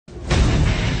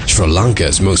Sri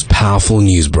Lanka's most powerful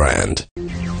news brand.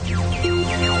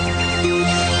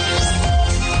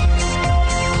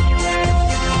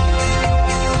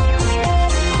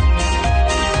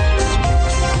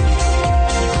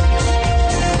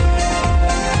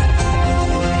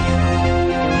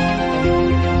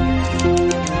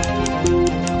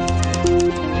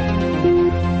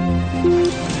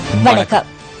 வணக்கம்.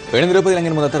 எழுந்திருப்பது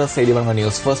இலங்கையின் முதல்தர செய்தி வழங்க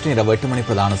நியூஸ் ஃபர்ஸ்ட் இரவு 8 மணி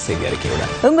பிரதான செய்தி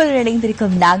அறிக்கையுடன் உங்களுடன்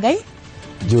இணைந்திருக்கும் நாங்கள்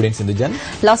ஜூடின் சிந்துஜன்,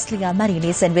 லாஸ்லியா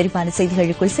மரியனேசன். விரிவான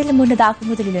செய்திகளுக்குள் செல்லும் முன்னதாக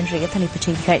முதலில் இன்றைய தலைப்புச்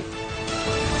செய்திகள்.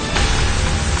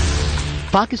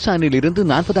 பாகிஸ்தானில் இருந்து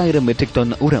 40,000 மெட்ரிக்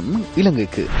டன் உரம்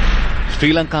இலங்கைக்கு.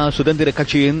 ஸ்ரீலங்கா சுதந்திர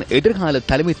கட்சியின் எதிர்கால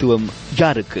தலைமைத்துவம்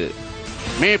யாருக்கு?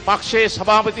 මේ පක්ෂයේ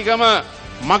සභාපතිකම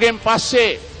මගෙන් පස්සේ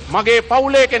මගේ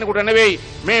පවුලේ කෙනෙකුට නෙවෙයි,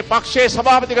 මේ පක්ෂයේ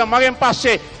සභාපතිකම මගෙන්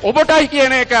පස්සේ ඔබටයි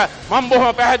කියන එක මම බොහොම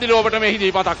පැහැදිලිව ඔබට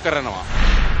මෙහිදී මතක් කරනවා.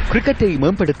 கிரிக்கெட்டை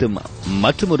மேம்படுத்தும்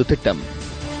மற்றொரு திட்டம்.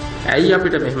 ඇයි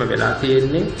අපිට මෙහෙම වෙලා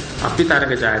තියෙන්නේ? අපි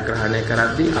තරග ජයග්‍රහණය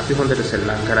කරද්දී, අපි හොඳට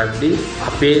සෙල්ලම් කරද්දී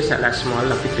අපේ සැලැස්මවල්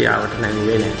අපි ක්‍රියාවට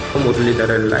නැංගුවේ නැහැ.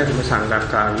 මුරලිදරල්ලා එහෙම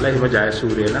සංගක්කාරලා එහෙම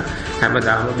ජයසූරියලා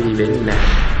හැමදාම බිහි වෙන්නේ නැහැ.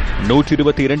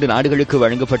 122 நாடுகளுக்கு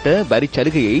வழங்கப்பட்ட வரி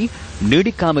சலுகையை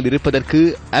நீடிக்காமல் இருப்பதற்கு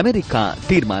அமெரிக்கா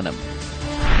தீர்மானம்.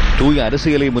 தூய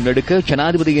அரசியலை முன்னெடுக்க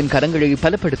ஜனாதிபதியின் கரங்களை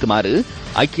பலப்படுத்துமாறு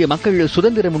ஐக்கிய மக்கள்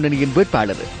சுதந்திர முன்னணியின்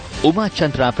வேட்பாளர் உமா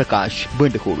சந்திரா பிரகாஷ்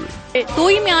வேண்டுகோள்.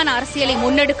 தூய்மையான அரசியலை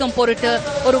முன்னெடுக்கும் பொருட்டு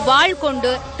ஒரு வாள்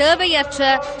கொண்டு தேவையற்ற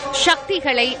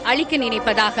சக்திகளை அழிக்க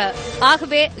நினைப்பதாக.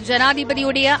 ஆகவே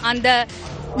ஜனாதிபதியுடைய அந்த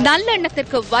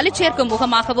நல்லெண்ணத்திற்கு வலுச்சேர்க்கும்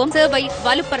முகமாகவும் சேவை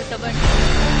வலுப்படுத்த வேண்டும்.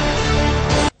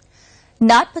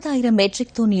 40,000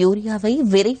 மெட்ரிக் டன் யூரியாவை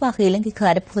விரைவாக இலங்கைக்கு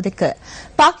அனுப்புவதற்கு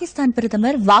பாகிஸ்தான்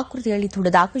பிரதமர் வாக்குறுதி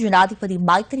அளித்துள்ளதாக ஜனாதிபதி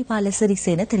மைத்ரிபால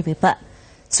சிறிசேன தெரிவிப்பார்.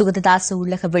 சுகததாச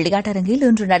உள்ளக விளையாட்டரங்கில்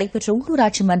இன்று நடைபெற்ற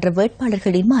உள்ளூராட்சி மன்ற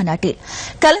வேட்பாளர்களின் மாநாட்டில்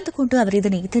கலந்து கொண்டு அவர்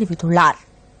இதனை தெரிவித்துள்ளார்.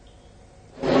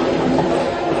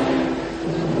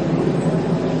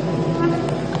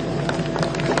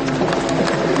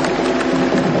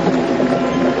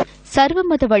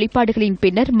 சர்வமத வழிபாடுகளின்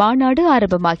பின்னர் மாநாடு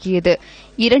ஆரம்பமாகியது.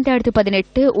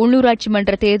 2018 உள்ளூராட்சி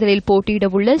மன்ற தேர்தலில்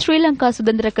போட்டியிடவுள்ள ஸ்ரீலங்கா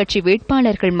சுதந்திர கட்சி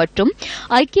வேட்பாளர்கள் மற்றும்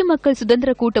ஐக்கிய மக்கள்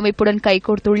சுதந்திர கூட்டமைப்புடன்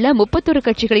கைகோர்த்துள்ள 31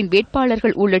 கட்சிகளின்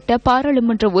வேட்பாளர்கள் உள்ளிட்ட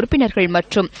பாராளுமன்ற உறுப்பினர்கள்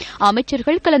மற்றும்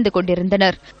அமைச்சர்கள் கலந்து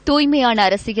கொண்டிருந்தனர். தூய்மையான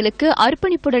அரசியலுக்கு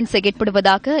அர்ப்பணிப்புடன்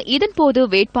செயற்படுவதாக இதன்போது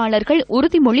வேட்பாளர்கள்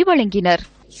உறுதிமொழி வழங்கினர்.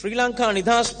 ஸ்ரீலங்கா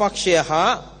நிதாஸ் பக்ஷය හා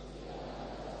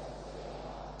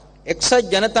එක්සත්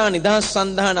ජනතා නිදහස්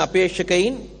සන්ධාන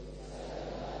අපේක්ෂකයින්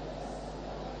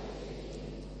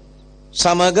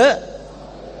සමග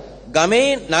ගමේ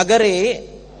නගරේ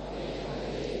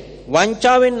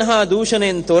වංචාවෙන් හා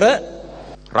දූෂණයෙන් තොර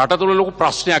රට තුළ ලොකු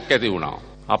ප්‍රශ්නයක් ඇති වුණා.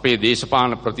 අපේ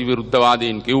දේශපාලන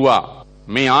ප්‍රතිවිරුද්ධවාදීන් කිව්වා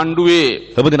මේ ආණ්ඩුවේ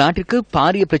நமது நாட்டிற்கு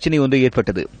பாரிய பிரச்சனை ஒன்று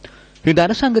ஏற்பட்டது. இந்த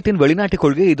அரசாங்கத்தின் வெளிநாட்டுக்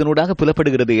கொள்கை இதனூடாக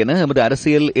புலப்படுகிறது என நமது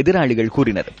அரசியல் எதிராளிகள்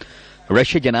கூறினர்.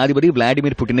 ரஷ்ய ஜனாதிபதி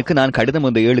விளாடிமிர் புட்டினுக்கு நான் கடிதம்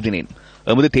ஒன்று எழுதினேன்.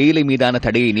 எமது தேயிலை மீதான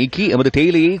தடையை நீக்கி எமது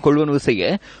தேயிலையை கொள்வனவு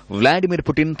செய்ய விளாடிமிர்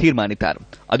புட்டின் தீர்மானித்தார்.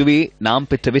 அதுவே நாம்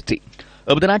பெற்ற வெற்றி.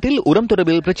 எமது நாட்டில் உரம்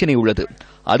தொடர்பில் பிரச்சினை உள்ளது.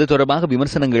 அது தொடர்பாக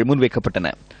விமர்சனங்கள் முன்வைக்கப்பட்டன.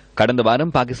 கடந்த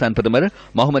வாரம் பாகிஸ்தான் பிரதமர்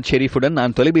முகமது ஷெரீஃபுடன்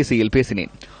நான் தொலைபேசியில்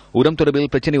பேசினேன். உரம்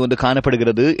தொடர்பில் பிரச்சினை ஒன்று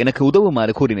காணப்படுகிறது, எனக்கு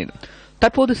உதவுமாறு கூறினேன்.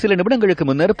 தற்போது சில நிமிடங்களுக்கு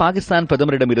முன்னர் பாகிஸ்தான்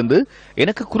பிரதமரிடமிருந்து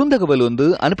எனக்கு குறுந்தகவல் ஒன்று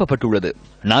அனுப்பப்பட்டுள்ளது.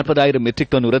 40,000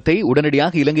 மெட்ரிக் டன் உரத்தை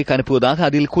உடனடியாக இலங்கைக்கு அனுப்புவதாக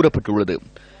அதில் கூறப்பட்டுள்ளது.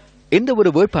 எந்த ஒரு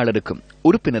வேட்பாளருக்கும்,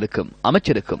 உறுப்பினருக்கும்,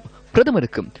 அமைச்சருக்கும்,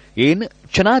 பிரதமருக்கும், ஏன்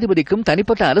ஜனாதிபதிக்கும்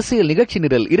தனிப்பட்ட அரசியல் நிகழ்ச்சி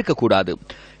நிரல் இருக்கக்கூடாது.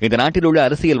 இந்த நாட்டில் உள்ள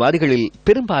அரசியல்வாதிகளில்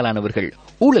பெரும்பாலானவர்கள்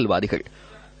ஊழல்வாதிகள்,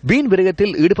 வீண்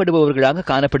விரயத்தில் ஈடுபடுபவர்களாக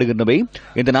காணப்படுகின்றவை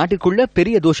இந்த நாட்டிற்குள்ள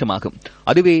பெரிய தோஷமாகும்.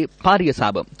 அதுவே பாரிய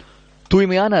சாபம்.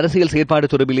 தூய்மையான அரசியல் செயற்பாடு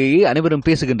தொடர்பிலேயே அனைவரும்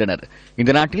பேசுகின்றனர்.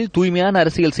 இந்த நாட்டில் தூய்மையான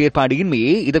அரசியல் செயற்பாடு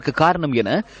இன்மையே இதற்கு காரணம் என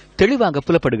தெளிவாக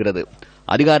புலப்படுகிறது.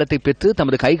 அதிகாரத்தை பெற்று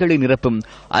தமது கைகளை நிரப்பும்,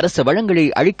 அரச வளங்களை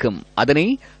அழிக்கும், அதனை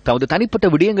தமது தனிப்பட்ட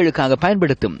விடயங்களுக்காக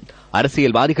பயன்படுத்தும்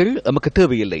அரசியல்வாதிகள் எமக்கு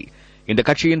தேவையில்லை. இந்த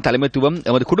கட்சியின் தலைமைத்துவம்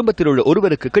எமது குடும்பத்தில் உள்ள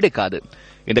ஒருவருக்கு கிடைக்காது.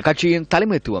 இந்த கட்சியின்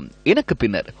தலைமைத்துவம் எனக்கு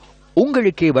பின்னர்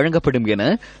உங்களுக்கே வழங்கப்படும் என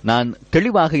நான்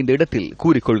தெளிவாக இந்த இடத்தில்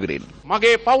கூறிக்கொள்கிறேன்.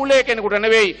 මගේ පවුලේ කෙනෙකුට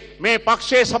නෙවෙයි, මේ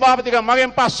පක්ෂයේ සභාපතිකම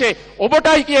මගෙන් පස්සේ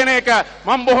ඔබටයි කියන එක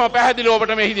මම බොහොම පැහැදිලිව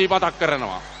ඔබට මෙහිදී මතක්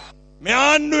කරනවා. මේ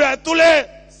ආණ්ඩුව ඇතුලේ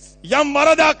යම්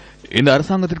වරදක් இந்த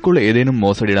அரசாங்கத்திற்குள் ஏதேனும்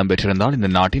மோசடி இடம்பெற்றிருந்தால் இந்த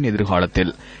நாட்டின்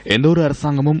எதிர்காலத்தில் எந்த ஒரு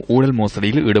அரசாங்கமும் ஊழல்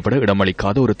மோசடியில் ஈடுபட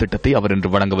இடமளிக்காத ஒரு திட்டத்தை அவர் இன்று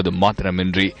வழங்குவது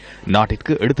மாத்திரமின்றி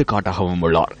நாட்டிற்கு எடுத்துக்காட்டாகவும்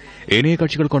உள்ளார். ஏனைய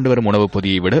கட்சிகள் கொண்டு வரும் உணவு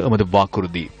பொதியை விட எமது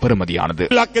வாக்குறுதி பெருமதியானது.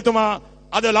 ලක්කතුමා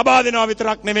අද ලබා දෙනවා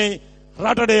විතරක් නෙමෙයි,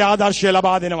 රටේ ආදර්ශය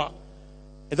ලබා දෙනවා.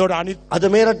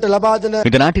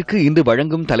 இந்த நாட்டிற்கு இந்து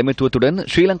வழங்கும் தலைமைத்துவத்துடன்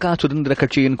ஸ்ரீலங்கா சுதந்திர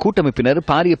கட்சியின் கூட்டமைப்பினர்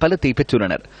பாரிய பலத்தை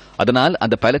பெற்றுள்ளனர். அதனால்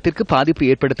அந்த பலத்திற்கு பாதிப்பு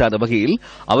ஏற்படுத்தாத வகையில்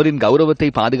அவரின் கௌரவத்தை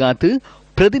பாதுகாத்து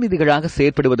பிரதிநிதிகளாக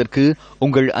செயற்படுவதற்கு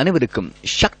உங்கள் அனைவருக்கும்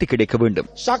சக்தி கிடைக்க வேண்டும்.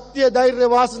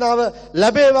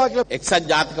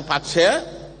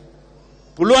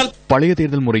 பழைய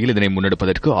தேர்தல் முறையில் இதனை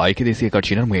முன்னெடுப்பதற்கு ஐக்கிய தேசிய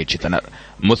கட்சியினர் முயற்சித்தனர்.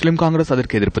 முஸ்லிம் காங்கிரஸ்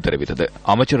அதற்கு எதிர்ப்பு தெரிவித்தது.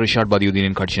 அமைச்சர் ரிஷாட்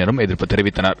பதியுதீனின் கட்சியினரும் எதிர்ப்பு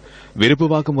தெரிவித்தனர். விருப்பு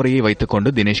வாக்கு முறையை வைத்துக் கொண்டு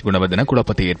தினேஷ் குணவர்தன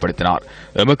குழப்பத்தை ஏற்படுத்தினார்.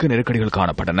 எமக்கு நெருக்கடிகள்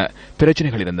காணப்பட்டன,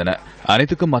 பிரச்சனைகள் இருந்தன.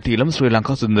 அனைத்துக்கும் மத்தியிலும்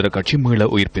ஸ்ரீலங்கா சுதந்திர கட்சி மீள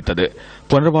உயிர்ப்பித்தது.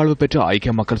 புனர்வாழ்வு பெற்ற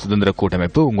ஐக்கிய மக்கள் சுதந்திர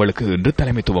கூட்டமைப்பு உங்களுக்கு இன்று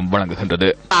தலைமைத்துவம் வழங்குகின்றது.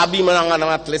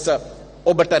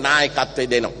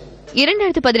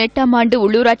 2018 ஆண்டு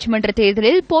உள்ளூராட்சி மன்ற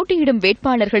தேர்தலில் போட்டியிடும்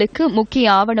வேட்பாளர்களுக்கு முக்கிய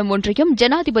ஆவணம் ஒன்றையும்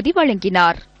ஜனாதிபதி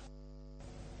வழங்கினார்.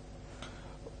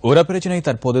 உரப்பிரச்சினை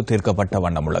தற்போது தீர்க்கப்பட்ட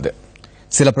வண்ணம் உள்ளது.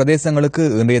 சில பிரதேசங்களுக்கு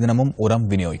இன்றைய தினமும் உரம்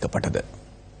விநியோகிக்கப்பட்டது.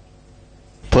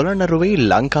 புலனறுவை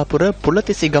லங்காபுர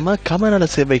புலத்திசிகம கமநல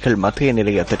சேவைகள் மத்திய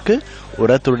நிலையத்திற்கு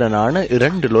உரத்துடனான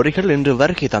 2 லொரிகள் இன்று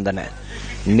வருகை தந்தன.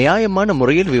 நியாயமான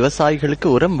முறையில் விவசாயிகளுக்கு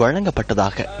உரம்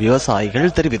வழங்கப்பட்டதாக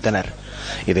விவசாயிகள் தெரிவித்தனர்.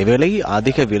 இதேவேளை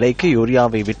அதிக விலைக்கு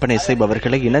யூரியாவை விற்பனை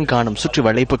செய்பவர்களை இனங்காணும் சுற்றி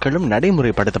வளைப்புகளும்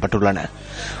நடைமுறைப்படுத்தப்பட்டுள்ளன.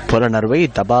 புலனறுவை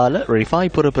தபால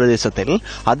ரிஃபாய்புர பிரதேசத்தில்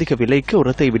அதிக விலைக்கு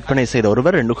உரத்தை விற்பனை செய்த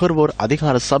ஒருவர் நுகர்வோர்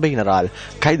அதிகார சபையினரால்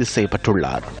கைது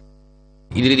செய்யப்பட்டுள்ளார்.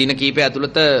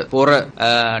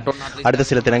 அடுத்த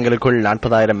சில தினங்களுக்குள்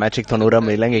 40,000 மெட்ரிக் டன்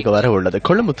உரம் இலங்கைக்கு வர உள்ளது.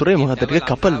 கொழும்பு துறைமுகத்திற்கு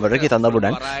கப்பல் வருகை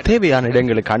தந்தவுடன் தேவையான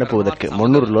இடங்களுக்கு அனுப்புவதற்கு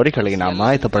 300 லோரிகளை நாம்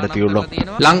ஆயத்தப்படுத்தியுள்ளோம்.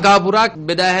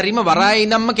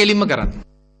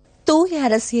 தூய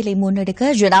அரசியலை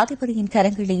முன்னெடுக்க ஜனாதிபதியின்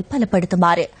கரங்களை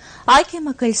பலப்படுத்துமாறு ஐக்கிய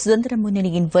மக்கள் சுதந்திர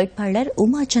முன்னணியின் வேட்பாளர்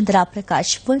உமா சந்திரா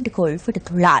பிரகாஷ் வேண்டுகோள்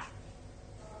விடுத்துள்ளார்.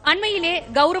 அண்மையிலே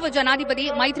கௌரவ ஜனாதிபதி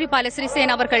மைத்ரிபால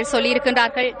சிறிசேன அவர்கள்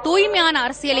சொல்லியிருக்கின்றார்கள், தூய்மையான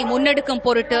அரசியலை முன்னெடுக்கும்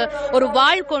பொருட்டு ஒரு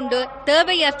வாள் கொண்டு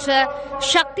தேவையற்ற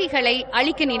சக்திகளை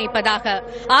அழிக்க நினைப்பதாக.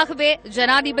 ஆகவே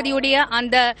ஜனாதிபதியுடைய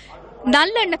அந்த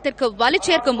நல்லெண்ணத்திற்கு வலு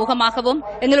சேர்க்கும் முகமாகவும்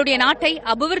எங்களுடைய நாட்டை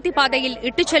அபிவிருத்தி பாதையில்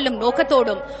இட்டுச் செல்லும்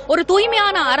நோக்கத்தோடும் ஒரு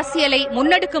தூய்மையான அரசியலை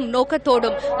முன்னெடுக்கும்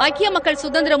நோக்கத்தோடும் ஐக்கிய மக்கள்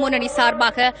சுதந்திர முன்னணி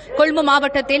சார்பாக கொழும்பு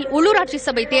மாவட்டத்தில் உள்ளூராட்சி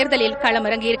சபை தேர்தலில்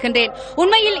களமிறங்கியிருக்கின்றேன்.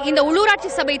 உண்மையில் இந்த உள்ளூராட்சி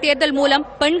சபை தேர்தல் மூலம்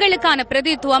பெண்களுக்கான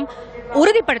பிரதிநிதித்துவம்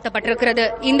உறுதிப்படுத்தப்பட்டிருக்கிறது.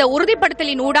 இந்த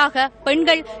உறுதிப்படுத்தலின் ஊடாக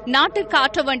பெண்கள் நாட்டிற்கு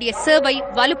ஆற்ற வேண்டிய சேவை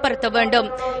வலுப்படுத்த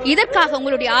வேண்டும். இதற்காக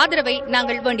உங்களுடைய ஆதரவை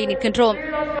நாங்கள் வேண்டி நிற்கின்றோம்.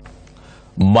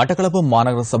 மட்டக்களப்பு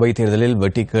மாநகர சபை தேர்தலில்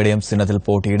வெட்டி கேடயம் சின்னத்தில்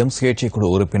போட்டியிடும் சுயேட்சை குழு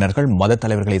உறுப்பினர்கள் மத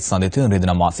தலைவர்களை சந்தித்து இன்றைய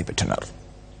தினம் ஆசி பெற்றனர்.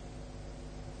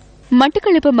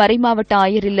 மட்டக்களப்பு மறைமாவட்ட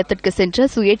ஆயர் இல்லத்திற்கு சென்ற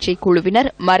சுயேட்சை குழுவினர்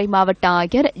மறைமாவட்ட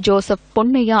ஆயர் ஜோசப்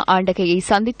பொன்னையா ஆண்டகையை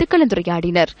சந்தித்து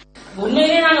கலந்துரையாடினர்.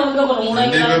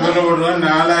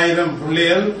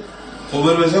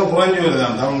 ஒவ்வொரு வருஷம் குறைஞ்சு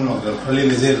வருதான் தமிழ் மக்கள்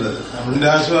பள்ளியில் சேர்றது.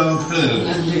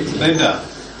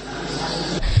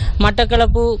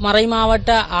 மட்டக்களப்பு மறைமாவட்ட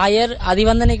ஆயர்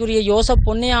அதிவந்தனைக்குரிய யோசப்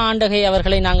பொன்னையா ஆண்டகை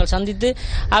அவர்களை நாங்கள் சந்தித்து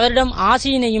அவரிடம்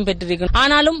ஆசியினையும் பெற்றிருக்கிறோம்.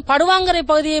 ஆனாலும் படுவாங்கரை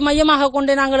பகுதியை மையமாக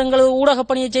கொண்டு நாங்கள் எங்களது ஊடக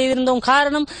பணியை செய்திருந்தோம்.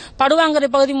 காரணம், படுவாங்கரை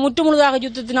பகுதி முற்றுமுழுதாக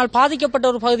யுத்தத்தினால் பாதிக்கப்பட்ட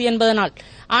ஒரு பகுதி என்பதனால்.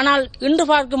 ஆனால் இன்று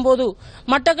பார்க்கும்போது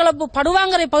மட்டக்களப்பு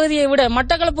படுவாங்கரை பகுதியை விட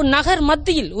மட்டக்களப்பு நகர்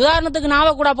மத்தியில், உதாரணத்துக்கு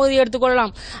நாவக்குடா பகுதியை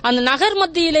எடுத்துக்கொள்ளலாம், அந்த நகர்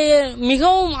மத்தியிலேயே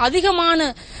மிகவும் அதிகமான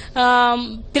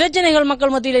பிரச்சனைகள்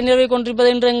மக்கள் மத்தியிலே நிலவிக்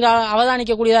கொண்டிருப்பது என்று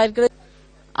அவதானிக்கக்கூடியதாக இருக்கிறது.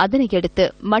 அதனையடுத்து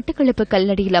மட்டக்களப்பு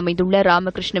கல்லடியில் அமைந்துள்ள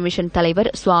ராமகிருஷ்ண மிஷன் தலைவர்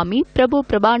சுவாமி பிரபு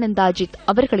பிரபானந்தாஜித்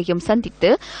அவர்களையும் சந்தித்து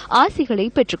ஆசிகளை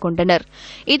பெற்றுக் கொண்டனர்.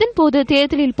 இதன்போது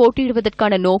தேர்தலில்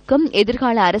போட்டியிடுவதற்கான நோக்கம்,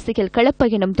 எதிர்கால அரசியல்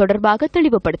களப்பயணம் தொடர்பாக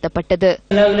தெளிவுபடுத்தப்பட்டது.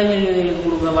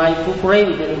 வாய்ப்பு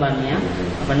குறைவு பெரும்பான்மையா,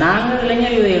 அப்ப நாங்கள்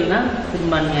இளைஞர்கள் தான்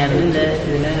பெரும்பான்மையா இருந்து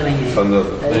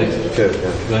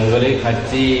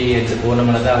கட்சி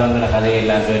போனோம்னா அவங்க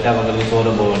கதையெல்லாம் கேட்டு அவங்களுக்கு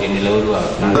சோறு போக வேண்டிய நிலை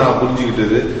உருவாகும்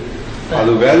புரிஞ்சுக்கிட்டது.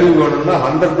 அது வேல்யூ வேணும்னா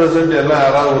 100% எல்லாம்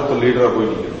யாராவது ஒருத்தர் லீடரா போய்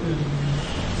நிற்கணும்.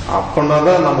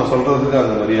 அப்பனாதான் நம்ம சொல்றதுக்கு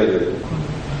அந்த மரியாதை இருக்கும்.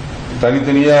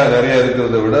 தனித்தனியா நிறைய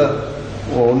இருக்கிறத விட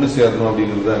ஒண்ணு சேரணும்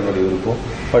அப்படிங்கிறது என்னுடைய விருப்பம்.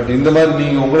 பட் இந்த மாதிரி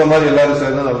நீங்க உங்களை மாதிரி எல்லாரும்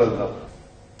சேர்ந்தா நல்லதுதான்.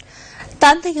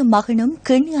 தந்தையும் மகனும்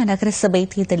கிண்ணியா நகரசபை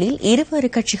தேர்தலில் இருவேறு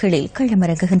கட்சிகளில்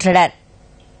களமிறங்குகின்றனர்.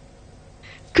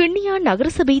 கிண்ணியா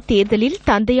நகரசபை தேர்தலில்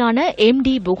தந்தையான MD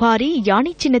புகாரி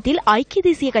யானை சின்னத்தில் ஐக்கிய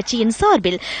தேசிய கட்சியின்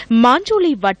சார்பில்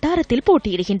மாஞ்சோலை வட்டாரத்தில்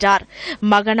போட்டியிடுகின்றார்.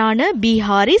 மகனான B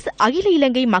ஹாரிஸ் அகில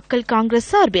இலங்கை மக்கள் காங்கிரஸ்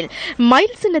சார்பில்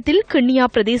மயில் சின்னத்தில் கிண்ணியா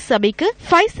பிரதேச சபைக்கு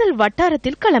ஃபைசல்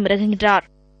வட்டாரத்தில் களமிறங்குகின்றார்.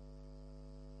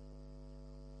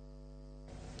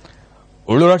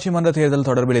 உள்ளூராட்சி மன்ற தேர்தல்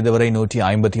தொடர்பில் இதுவரை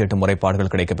 158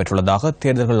 முறைப்பாடுகள் கிடைக்கப்பெற்றுள்ளதாக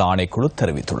தேர்தல்கள் ஆணைக்குழு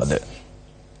தெரிவித்துள்ளது.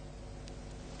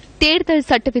 தேர்தல்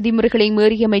சட்ட விதிமுறைகளை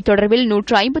மீறியமை தொடர்பில்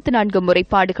 154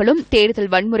 முறைப்பாடுகளும் தேர்தல்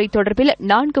வன்முறை தொடர்பில்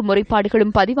 4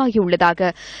 முறைப்பாடுகளும் பதிவாகியுள்ளதாக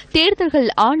தேர்தல்கள்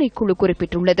ஆணைக்குழு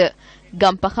குறிப்பிட்டுள்ளது.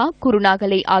 கம்பஹா,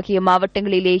 குருநாகலை ஆகிய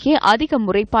மாவட்டங்களிலேயே அதிக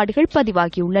முறைப்பாடுகள்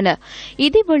பதிவாகியுள்ளன.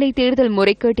 இதேவேளை தேர்தல்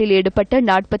முறைகேட்டில் ஈடுபட்ட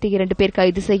 42 பேர்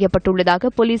கைது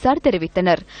செய்யப்பட்டுள்ளதாக போலீசார்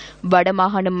தெரிவித்தனர்.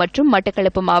 வடமாகாணம் மற்றும்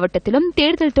மட்டக்களப்பு மாவட்டத்திலும்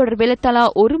தேர்தல் தொடர்பில் தலா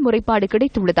ஒரு முறைப்பாடு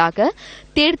கிடைத்துள்ளதாக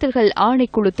தேர்தல்கள்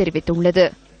ஆணைக்குழு தெரிவித்துள்ளது.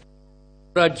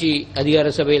 உள்ளாட்சி அதிகார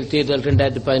சபையில் தேர்தல்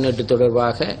 2018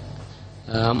 தொடர்பாக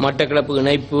மட்டக்களப்பு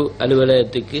இணைப்பு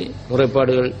அலுவலகத்துக்கு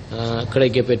முறைப்பாடுகள்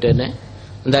கிடைக்கப்பெற்றன.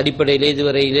 அந்த அடிப்படையில்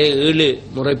இதுவரையிலே 7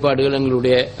 முறைப்பாடுகள்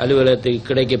எங்களுடைய அலுவலகத்துக்கு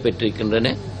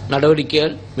கிடைக்கப்பெற்றிருக்கின்றன.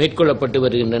 நடவடிக்கைகள் மேற்கொள்ளப்பட்டு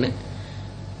வருகின்றன.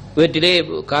 இவற்றிலே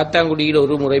காத்தாங்குடியில்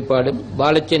 1 முறைப்பாடும்,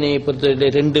 பாலச்சேனையை பொறுத்தவரையிலே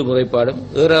 2 முறைப்பாடும்,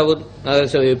 ஏறாவூர்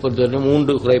நகரசபையை பொறுத்தவரையிலே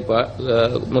 3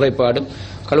 முறைப்பாடும்,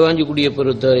 களுவாஞ்சிக்குடியை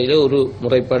பொறுத்தவரையிலே 1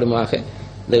 முறைப்பாடுமாக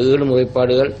இந்த 7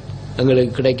 முறைப்பாடுகள்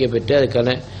எங்களுக்கு கிடைக்கப்பெற்று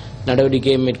அதுக்கான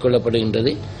நடவடிக்கை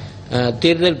மேற்கொள்ளப்படுகின்றது.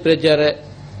 தேர்தல் பிரச்சார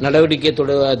நடவடிக்கை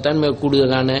தொடர்பாகத்தான்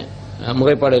கூடுதலான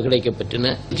முறைப்பாடுகள்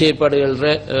கிடைக்கப்பெற்றன.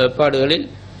 செயற்பாடுகளில்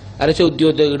அரசு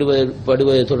உத்தியோகத்தில்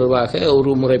ஈடுபடுவது தொடர்பாக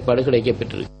 1 முறைப்பாடு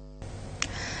கிடைக்கப்பெற்றது.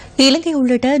 இலங்கை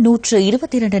உள்ளிட்ட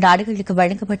 122 நாடுகளுக்கு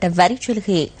வழங்கப்பட்ட வரிச்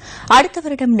சலுகையை அடுத்த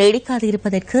வருடம் நீடிக்காது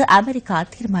இருப்பதற்கு அமெரிக்கா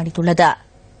தீர்மானித்துள்ளது.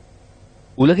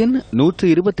 உலகின்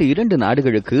 122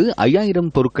 நாடுகளுக்கு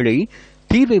 5000 பொருட்களை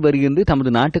தீர்வை வரியின்றி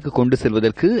தமது நாட்டுக்கு கொண்டு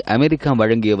செல்வதற்கு அமெரிக்கா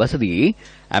வழங்கிய வசதியை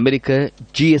அமெரிக்க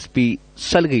GSP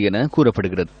சலுகை என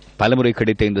கூறப்படுகிறது. பலமுறை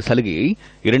கிடைத்த இந்த சலுகையை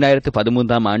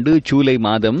 2013ஆம் ஆண்டு ஜூலை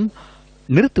மாதம்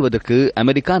நிறுத்துவதற்கு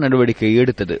அமெரிக்கா நடவடிக்கை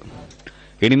எடுத்தது.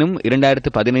 எனினும்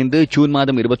 2015 ஜூன்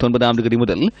மாதம் 29ஆம் தேதி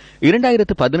முதல்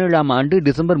 2017ஆம் ஆண்டு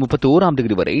டிசம்பர் 31ஆம்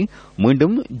தேதி வரை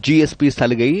மீண்டும் GSP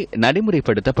சலுகை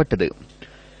நடைமுறைப்படுத்தப்பட்டது.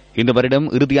 இந்த வருடம்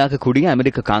இறுதியாக கூடிய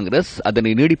அமெரிக்க காங்கிரஸ்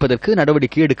அதனை நீடிப்பதற்கு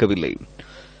நடவடிக்கை எடுக்கவில்லை.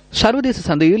 சர்வதேச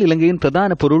சந்தையில் இலங்கையின்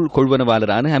பிரதான பொருள்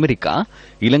கொள்வனவாளரான அமெரிக்கா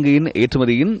இலங்கையின்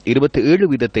ஏற்றுமதியின்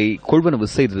 27% கொள்வனவு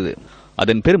செய்தது.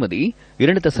 அதன் பெறுமதி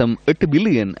 2.8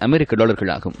 பில்லியன் அமெரிக்க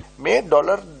டாலர்களாகும். மே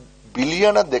dollar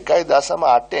பில்லியன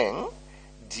 2.8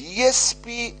 GSP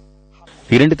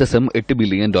 2.8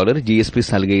 billion dollar GSP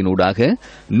சலுகையினூடாக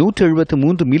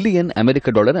 173 million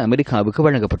அமெரிக்க டாலர் அமெரிக்காவுக்கு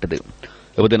வழங்கப்பட்டது.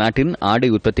 எமது நாட்டின் ஆடை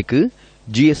உற்பத்திக்கு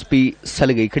GSP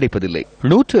சலுகை கிடைப்பதில்லை.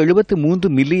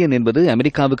 173 மில்லியன் என்பது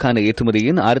அமெரிக்காவுக்கான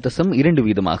ஏற்றுமதியின்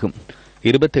 6.2%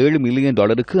 27 மில்லியன்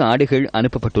டாலருக்கு ஆடைகள்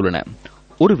அனுப்பப்பட்டுள்ளன.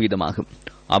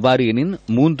 1% அவ்வாறு எனின்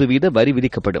 3% வரி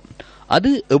விதிக்கப்படும்.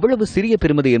 அது எவ்வளவு சிறிய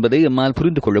பெறுமதி என்பதை எம்மால்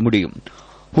புரிந்து கொள்ள முடியும்.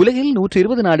 உலகில்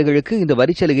 120 நாடுகளுக்கு இந்த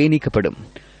வரி சலுகை நீக்கப்படும்.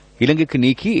 இலங்கைக்கு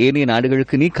நீக்கி ஏனைய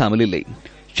நாடுகளுக்கு நீக்காமல் இல்லை.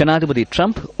 ஜனாதிபதி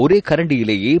டிரம்ப் ஒரே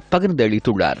கரண்டியிலேயே பகிர்ந்து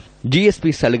அளித்துள்ளார். GSP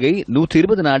சலுகை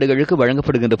 120 நாடுகளுக்கு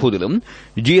வழங்கப்படுகின்ற போதிலும்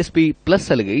GSP பிளஸ்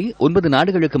சலுகை 9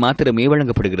 நாடுகளுக்கு மாத்திரமே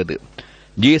வழங்கப்படுகிறது.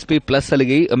 GSP பிளஸ்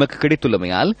சலுகை எமக்கு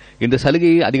கிடைத்துள்ளமையால் இந்த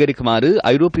சலுகையை அதிகரிக்குமாறு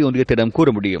ஐரோப்பிய ஒன்றியத்திடம் கூற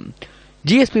முடியும்.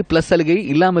 GSP பிளஸ் சலுகை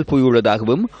இல்லாமல்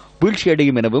போயுள்ளதாகவும்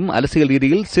வீழ்ச்சியடையும் எனவும் அரசியல்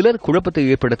ரீதியில் சிலர் குழப்பத்தை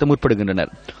ஏற்படுத்த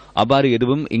முற்படுகின்றனர். அவ்வாறு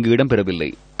எதுவும் இங்கு இடம்பெறவில்லை.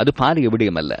 அது பாரிய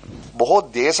விடயமல்ல. බොහෝ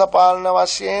දේශපාලන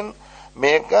වශයෙන්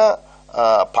මේක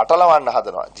පටලවන්න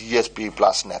හදනවා. GSP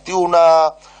ප්ලස් නැති වුණා,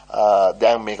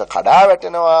 දැන් මේක කඩා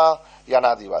වැටෙනවා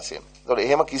යනාදී වශයෙන්. ඒතකොට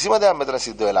එහෙම කිසිම දෙයක් මෙතන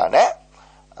සිද්ධ වෙලා නැහැ.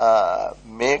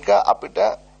 මේක අපිට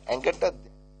ඇඟට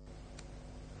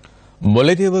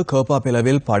முல்லைத்தீவு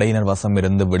கேப்பாப்பிலவில் படையினர் வசம்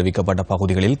இருந்து விடுவிக்கப்பட்ட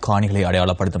பகுதிகளில் காணிகளை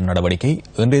அடையாளப்படுத்தும் நடவடிக்கை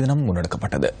இன்றைய தினம்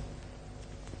முன்னெடுக்கப்பட்டது.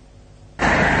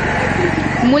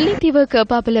 முல்லைத்தீவு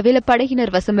கேப்பாப்பிலவில்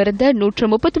படையினர் வசமிருந்த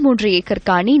 133 ஏக்கர்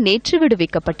காணி நேற்று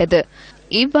விடுவிக்கப்பட்டது.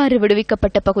 இவ்வாறு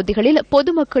விடுவிக்கப்பட்ட பகுதிகளில்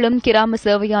பொதுமக்களும் கிராம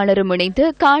சேவையாளரும் இணைந்து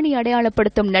காணி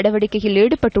அடையாளப்படுத்தும் நடவடிக்கையில்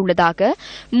ஈடுபட்டுள்ளதாக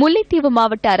முல்லைத்தீவு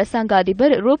மாவட்ட அரசாங்க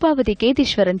அதிபர் ரூபாவதி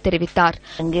கேதீஸ்வரன் தெரிவித்தார்.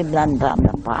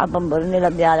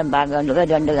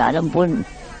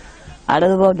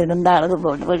 அழுது போட்டு இருந்தா அழுது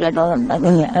போட்டு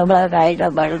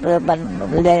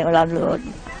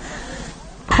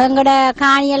எங்களோட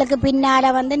காணிகளுக்கு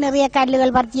பின்னால நிறைய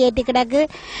கல்லுகள் பறிச்சு ஏற்றி கிடக்கு.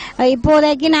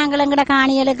 இப்போதைக்கு நாங்கள் எங்களோட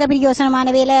காணிகளுக்கு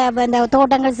பிரயோசனமான வேலை இந்த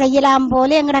தோட்டங்கள் செய்யலாம்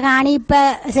போல எங்களோட காணி இப்ப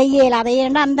செய்யல. அதை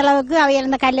அந்த அளவுக்கு அவையில்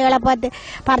இந்த கல்லுகளை பார்த்து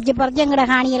பறிச்சு எங்களோட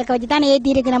காணிகளுக்கு வச்சு தான்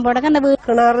ஏற்றி இருக்கிற போட அந்த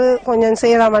கிணறு கொஞ்சம்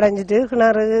சேதம் அடைஞ்சிட்டு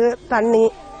கிணறு தண்ணி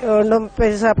ஒன்றும்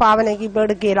பெருசா பாவனைக்கு இப்ப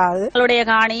எடுக்கலாது. எங்களுடைய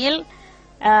காணியில்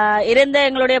இருந்த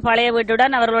எங்களுடைய பழைய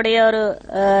வீட்டுடன் அவர்களுடைய ஒரு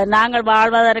நாங்கள்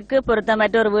வாழ்வதற்கு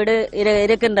பொருத்தமற்ற ஒரு வீடு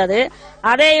இருக்கின்றது.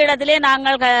 அதே இடத்திலே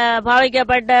நாங்கள்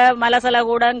பாவிக்கப்பட்ட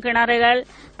மலசலகூடம் கிணறுகள்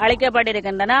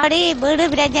அழிக்கப்பட்டிருக்கின்றன. வீடு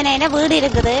பிரச்சனையில வீடு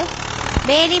இருக்குது,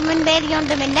 வேலி முன் வேலி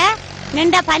ஒன்றும் இல்ல,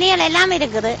 நின்ற பணிகள் எல்லாம்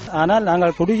இருக்குது. ஆனால்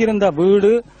நாங்கள் குடியிருந்த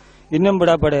வீடு இன்னும்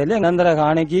விடப்படையில் நிரந்தர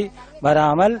காணிக்கு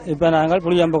வராமல் இப்ப நாங்கள்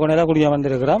புளியம்பகுனையில குடிய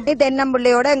வந்திருக்கிறோம்.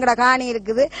 தென்னம்பிள்ளையோட எங்கட காணி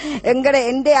இருக்குது.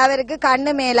 அவருக்கு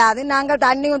கண்ணு மேலாது. நாங்கள்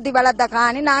தண்ணி ஊத்தி வளர்த்த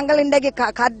காணி. நாங்கள் இன்றைக்கு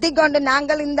கத்தி கொண்டு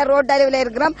நாங்கள் இந்த ரோட்டளவில்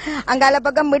இருக்கிறோம். அங்கால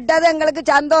பக்கம் விட்டது எங்களுக்கு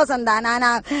சந்தோஷம் தான்.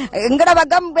 ஆனா எங்கட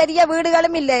பக்கம் பெரிய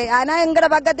வீடுகளும் இல்லை. ஆனா எங்கட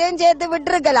பக்கத்தையும் சேர்த்து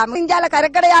விட்டுருக்கலாம். இஞ்சால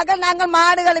கரக்கடையாக நாங்கள்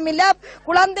மாடுகளும் இல்ல,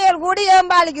 குழந்தைகள் கூடி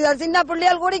ஏம்பாளிக்குதல், சின்ன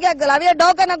பிள்ளைகள் கூடி கேட்கலாம். அவைய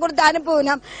டோக்கனை கொடுத்து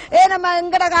அனுப்புவோம். நம்ம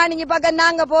எங்கட காணிக்கு பக்கம்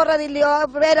நாங்க போறது இல்லையோ,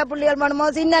 வேற பிள்ளைகள் பண்ணுமோ,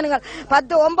 சின்னனுங்கள்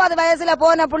 10-9 வயசுல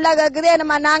போன புள்ள கேக்குதே,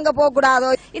 நம்ம நாங்க போக கூடாதோ.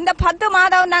 இந்த 10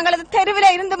 மாதம் நாங்கள்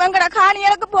தெருவில் இருந்து எங்கட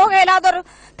காணிகளுக்கு போக இல்லாத ஒரு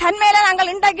தன்மையில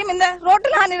நாங்கள் இன்றைக்கும் இந்த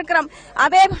ரோட்டில் இருக்கிறோம்.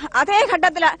 அதே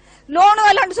கட்டத்துல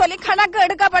லோனுகள் சொல்லி கணக்கு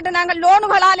எடுக்கப்பட்டு நாங்கள்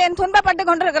லோனுகளால் துன்பப்பட்டு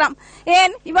கொண்டிருக்கிறோம்.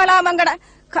 ஏன் இவ்வளவு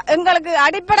எங்களுக்கு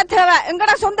அடிப்படை தேவை.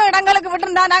 எங்கட சொந்த இடங்களுக்கு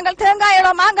விட்டுருந்தா நாங்கள்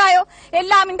தேங்காயோ மாங்காயோ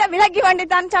எல்லாம் இந்த விலைக்கு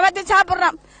வேண்டித்தான் சமைச்சு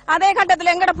சாப்பிடுறோம். அதே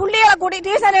கட்டத்தில் எங்கட புள்ளிகளை கூடி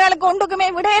டீசன்களுக்கு ஒன்றுக்குமே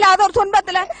விடையில்லாத ஒரு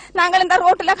துன்பத்துல நாங்கள் இந்த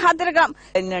ரோட்டில் காத்திருக்கிறோம்.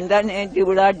 என்னண்டா நேற்று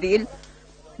விழாட்டியில்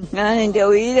நான் என்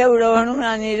உயிரை விடணும்,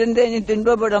 நான் இருந்தேன்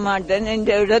துன்பப்பட மாட்டேன். என்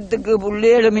இடத்துக்கு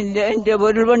புள்ளிகளும் இல்லை, என்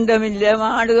பொருள் பண்டம் இல்லை,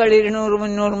 மாடுகள்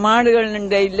 200-300 மாடுகள்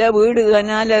இல்ல, வீடு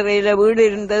கனாலறையில வீடு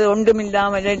இருந்தது ஒன்றும்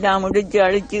இல்லாமல் எல்லாம் முடிச்சு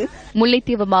அழிச்சு.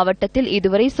 முல்லைத்தீவு மாவட்டத்தில்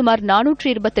இதுவரை சுமார்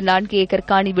 424 ஏக்கர்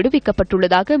காணி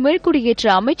விடுவிக்கப்பட்டுள்ளதாக மேல்குடியேற்ற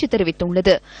அமைச்சு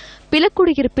தெரிவித்துள்ளது.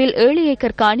 பிலக்குடியிருப்பில் 7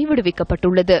 ஏக்கர் காணி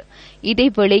விடுவிக்கப்பட்டுள்ளது.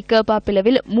 இதேவேளை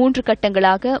கேப்பாப்பிலவில் 3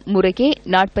 கட்டங்களாக முறையே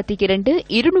 42,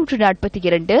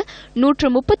 242,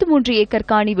 133 ஏக்கர்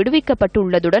காணி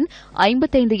விடுவிக்கப்பட்டுள்ளதுடன்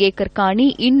 55 ஏக்கர் காணி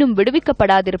இன்னும்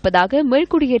விடுவிக்கப்படாதிருப்பதாக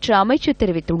மேல்குடியேற்ற அமைச்சு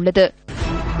தெரிவித்துள்ளது.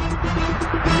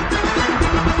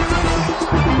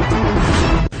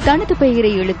 தனது பெயரை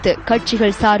இழுத்து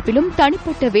கட்சிகள் சார்பிலும்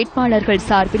தனிப்பட்ட வேட்பாளர்கள்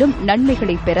சார்பிலும்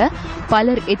நன்மைகளை பெற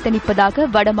பலர் எத்தனிப்பதாக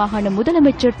வடமாகாண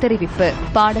முதலமைச்சர் தெரிவிப்பு.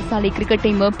 பாடசாலை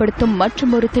கிரிக்கெட்டை மேம்படுத்தும்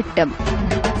மற்றொரு திட்டம்.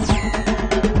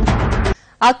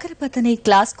 அக்கரப்பத்தனை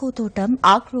கிளாஸ்கோ தோட்டம்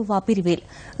ஆக்ரோவா பிரிவில்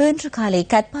இன்று காலை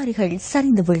கற்பாரிகள்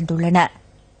சரிந்து விழுந்துள்ளன.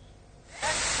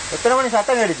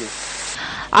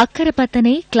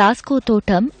 அக்கரப்பத்தனை கிளாஸ்கோ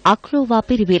தோட்டம் அக்ரோவா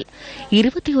பிரிவில்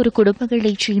 21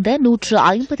 குடும்பங்களைச் சேர்ந்த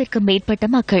 150க்கும் மேற்பட்ட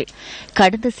மக்கள்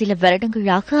கடந்த சில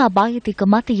வருடங்களாக அபாயத்திற்கு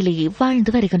மத்தியிலேயே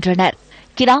வாழ்ந்து வருகின்றனர்.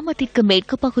 கிராமத்திற்கு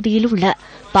மேற்கு பகுதியில் உள்ள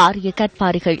பாரிய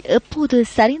கற்பாரிகள் எப்போது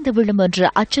சரிந்து விழும் என்ற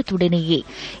அச்சத்துடனேயே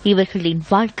இவர்களின்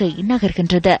வாழ்க்கை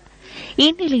நகர்கின்றது.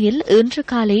 இந்நிலையில் இன்று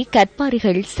காலை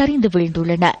கற்பாரிகள் சரிந்து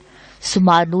விழுந்துள்ளன.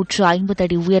 சுமார் 150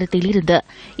 அடி உயரத்தில் இருந்து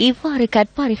இவ்வாறு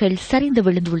கற்பாரிகள் சரிந்து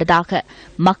விழுந்துள்ளதாக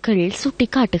மக்கள்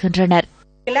சுட்டிக்காட்டுகின்றனர்.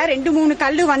 2-3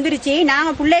 கல்லு வந்துருச்சு. நாங்க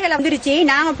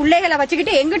பிள்ளைகளை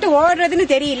வச்சுக்கிட்டு எங்கிட்டு ஓடுறதுன்னு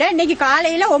தெரியல. இன்னைக்கு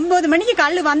காலையில 9 மணிக்கு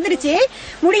கல்லு வந்துருச்சு.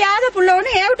 முடியாத புள்ள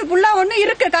ஒண்ணு ஏவிட்டு புள்ள ஒண்ணு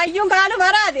இருக்கு, கையும் காலும்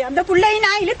வராது. அந்த புள்ளையை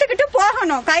நான் இழுத்துக்கிட்டு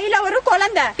போகணும். கையில ஒரு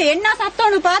குழந்தை. என்ன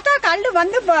சத்தம்னு பார்த்தா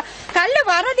கல்லு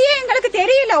வரதே எங்களுக்கு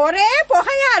தெரியல. ஒரே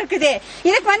புகையா இருக்குது.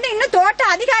 இதுக்கு இன்னும் தோட்ட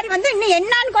அதிகாரி இன்னும்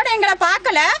என்னன்னு கூட எங்களை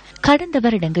பார்க்கல. கடந்த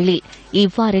வருடங்களில்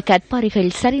இவ்வாறு கற்பாரிகள்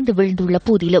சரிந்து விழுந்துள்ள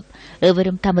போதிலும்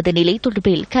எவரும் தமது நிலை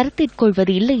தொடர்பில் கருத்தில்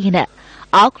கொள்வது இல்லை என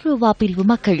ஆக்ரோவா பிரிவு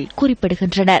மக்கள்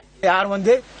குறிப்பிடுகின்றனர். யார்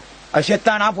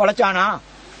செத்தானா பொழைச்சானா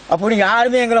அப்படின்னு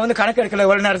யாருமே எங்களை கணக்கெடுக்கல.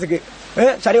 ஒரு நேரத்துக்கு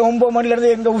சரி 9 மணில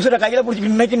இருந்து எங்க உசுர கையில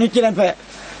பிடிச்சிக்கிட்டு இன்னைக்கு நிக்கிறேன்.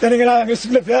 இப்ப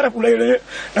சின்ன பேர பிள்ளைகளு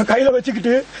நான் கையில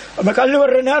வச்சுக்கிட்டு அந்த கல்லு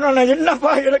வர்ற நேரம் நான்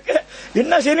என்னப்பா எனக்கு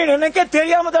என்ன சரி எனக்கே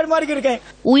தெரியாம தடுமாறி இருக்கேன்.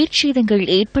 உயிர் சேதங்கள்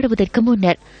ஏற்படுவதற்கு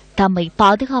முன்னர் தம்மை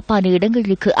பாதுகாப்பான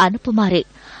இடங்களுக்கு அனுப்புமாறு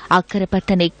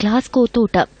அக்கரப்பத்தனை கிளாஸ்கோ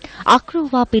தோட்டம்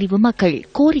அக்ரோவா பிரிவு மக்கள்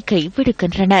கோரிக்கை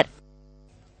விடுக்கின்றனர்.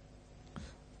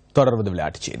 தொடர்வது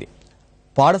விளையாட்டுச் செய்தி.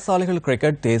 பாடசாலைகள்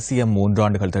கிரிக்கெட் தேசிய 3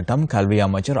 ஆண்டுகள் திட்டம் கல்வி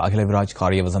அமைச்சர் அகிலவிராஜ்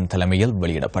காரியவசம் தலைமையில்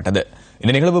வெளியிடப்பட்டது.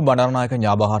 இந்த நிகழ்வு பண்டாரநாயக்க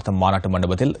ஞாபகார்த்த மாநாட்டு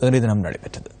மண்டபத்தில் இன்றைய தினம்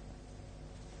நடைபெற்றது.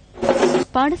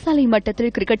 பாடசாலை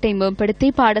மட்டத்தில் கிரிக்கெட்டை மேம்படுத்தி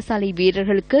பாடசாலை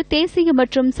வீரர்களுக்கு தேசிய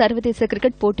மற்றும் சர்வதேச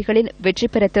கிரிக்கெட் போட்டிகளில் வெற்றி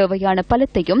பெற தேவையான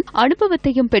பலத்தையும்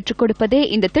அனுபவத்தையும் பெற்றுக் கொடுப்பதே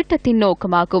இந்த திட்டத்தின்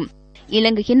நோக்கமாகும்.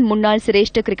 இலங்கையின் முன்னாள்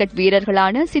சிரேஷ்ட கிரிக்கெட்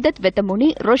வீரர்களான சிதத் வெத்தமுனி,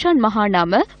 ரொஷான்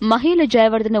மகாநாம, மஹேல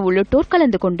ஜெயவர்தன உள்ளிட்டோர்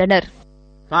கலந்து கொண்டனர்.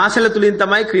 පාසල තුලින්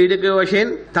තමයි ක්‍රීඩකයෝ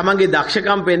වශයෙන් තමන්ගේ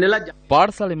දක්ෂකම් පෙන්නලා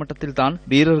பாடசாலை மட்டத்தில் தான்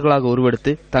வீரர்களாக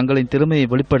உருவெடுத்து தங்களின் திறமையை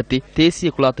வெளிப்படுத்தி தேசிய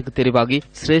குழாத்துக்கு தெரிவாகி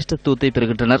சிரேஷ்டத்துவத்தை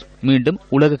பெறுகின்றனர். மீண்டும்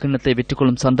உலக கிண்ணத்தை வெற்றி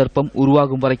கொள்ளும் சந்தர்ப்பம்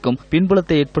உருவாகும் வரைக்கும்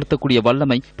பின்புலத்தை ஏற்படுத்தக்கூடிய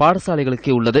வல்லமை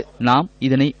பாடசாலைகளுக்கே உள்ளது. நாம்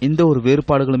இதனை எந்த ஒரு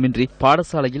வேறுபாடுகளுமின்றி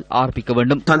பாடசாலையில் ஆரம்பிக்க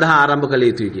வேண்டும்.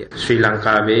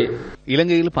 ஸ்ரீலங்காவே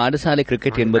இலங்கையில் பாடசாலை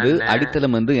கிரிக்கெட் என்பது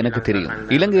அடித்தளம் என்று எனக்கு தெரியும்.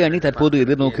 இலங்கை அணி தற்போது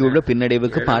எதிர்நோக்கியுள்ள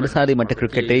பின்னடைவுக்கு பாடசாலை மட்ட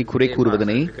கிரிக்கெட்டை குறை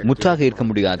கூறுவதனை முற்றாக இருக்க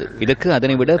முடியாது. இதற்கு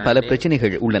அதனை விட பல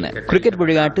பிரச்சனைகள் உள்ளன. கிரிக்கெட்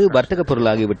விளையாட்டு வர்த்தக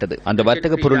பொருளாகிவிட்டது. அந்த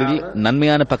வர்த்தக பொருளில்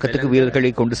நன்மையான பக்கத்துக்கு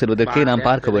வீரர்களை கொண்டு செல்வதற்கே நாம்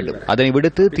பார்க்க வேண்டும். அதனை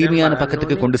விடுத்து தீமையான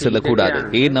பக்கத்துக்கு கொண்டு செல்லக்கூடாது.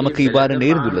 ஏன் நமக்கு இவ்வாறு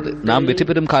நேர்ந்துள்ளது? நாம் வெற்றி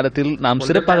பெறும் காலத்தில் நாம்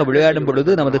சிறப்பாக விளையாடும்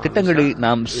பொழுது நமது திட்டங்களை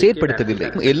நாம் செயற்படுத்தவில்லை.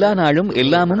 எல்லா நாளும்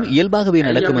எல்லாமும் இயல்பாகவே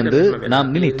நடக்கும் என்று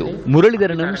நாம் நினைத்தோம்.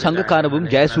 முரளிதரனும் சங்கக்காரவும்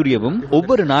ஜெயசூரியவும்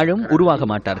ஒவ்வொரு நாளும் உருவாக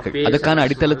மாட்டார்கள். அதற்கான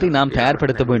அடித்தளத்தை நாம்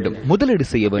தயார்படுத்த வேண்டும், முதலீடு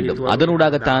செய்ய வேண்டும்.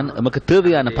 அதனூடாகத்தான் நமக்கு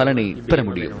தேவையான பலனை பெற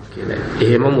முடியும்.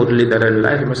 එහෙම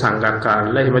මුරලිදරන්ලා එහෙම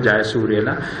සංගක්කාරලා එහෙම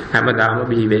ජයසූරියලා හැමදාම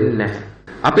බිහි වෙන්නේ නැහැ.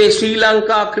 අපේ ශ්‍රී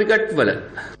ලංකා ක්‍රිකට් වල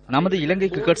நமது இலங்கை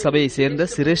கிரிக்கெட் சபையை சேர்ந்த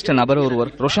சிரேஷ்ட நபர்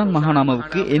ஒருவர் ரோஷான்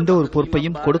மகானாமாவுக்கு எந்த ஒரு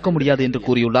பொறுப்பையும் கொடுக்க முடியாது என்று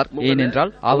கூறியுள்ளார்.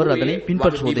 ஏனென்றால் அவர் அதனை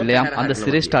பின்பற்றுவதில்லையாம். அந்த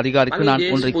சிரேஷ்ட அதிகாரிக்கு நான்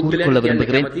ஒன்றை கூறிக்கொள்ள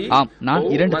விரும்புகிறேன். ஆம், நான்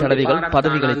 2 தடவைகள்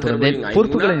பதவிகளை துறந்தேன்.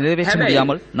 பொறுப்புகளை நிறைவேற்ற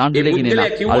முடியாமல் நான் விலகினேனா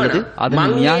அல்லது அதனை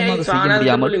நியாயமாக செய்ய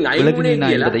முடியாமல் விலகினேனா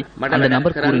என்பதை அந்த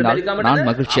நபர் கூறினால் நான்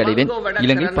மகிழ்ச்சி அடைவேன்.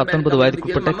 இலங்கை 19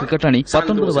 வயதுக்குட்பட்ட கிரிக்கெட் அணி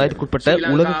 19 வயதுக்குட்பட்ட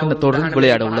உலக கிண்ண தொடரில்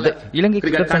விளையாட உள்ளது. இலங்கை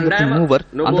கிரிக்கெட் சங்கத்தின் மூவர்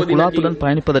அந்த குழாத்துடன்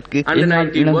பயணிப்பதற்கு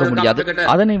என்னால் இணங்க முடியாது.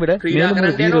 அதனை விட மேலும்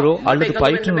ஒரு வீரரோ அல்லது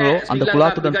பயிற்றுனரோ அந்த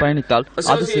குழாத்துடன் பயணித்தால்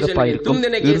அது சிறப்பாயிருக்கும்.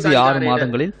 இறுதி 6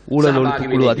 மாதங்களில் ஊழல் ஒழிப்பு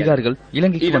குழு அதிகாரிகள்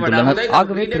இலங்கைக்கு வந்துள்ளனர்.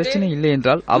 ஆகவே பிரச்சனை இல்லை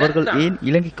என்றால் அவர்கள் ஏன்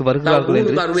இலங்கைக்கு வருகிறார்கள்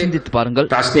என்று சிந்தித்து பாருங்கள்.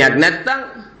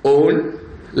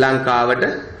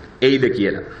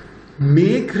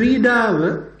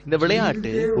 இந்த விளையாட்டு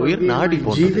உயிர் நாடி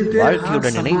போன்றது,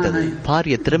 வாழ்க்கையுடன் இணைந்தது.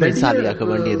 பாரிய திறமைசாலியாக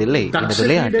வேண்டியதில்லை. இந்த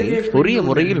விளையாட்டை உரிய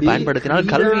முறையில் பயன்படுத்தினால்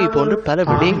கல்வியை போன்று பல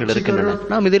விடயங்கள் இருக்கின்றன.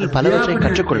 நாம் இதில் பலவற்றை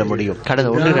கற்றுக்கொள்ள முடியும். கடந்த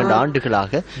 1-2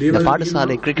 ஆண்டுகளாக இந்த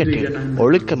பாடசாலை கிரிக்கெட்டில்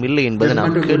ஒழுக்கம் இல்லை என்பது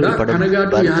நாம் கேள்விப்படும்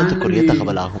வருத்தத்துக்குரிய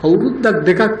தகவலாகும்.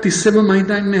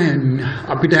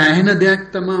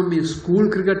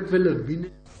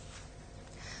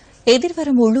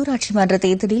 எதிர்வரும் உள்ளூராட்சி மன்ற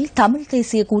தேர்தலில் தமிழ்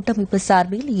தேசிய கூட்டமைப்பு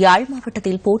சார்பில் யாழ்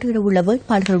மாவட்டத்தில் போட்டியிட உள்ள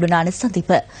வேட்பாளர்களுடனான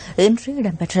சந்திப்பு இன்று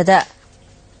இடம்பெற்றது.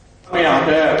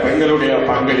 பெண்களுடைய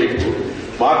பங்களிப்பு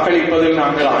வாக்களிப்பதில்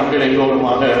நாங்கள் ஆண்கள்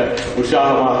எல்லோருமாக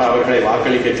உற்சாகமாக அவர்களை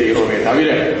வாக்களிக்க செய்கிறோமே தவிர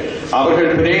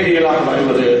அவர்கள் பிரதிநிதிகளாக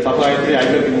வருவது சமுதாயத்தில்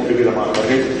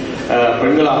 53%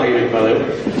 பெண்களாக இருப்பது,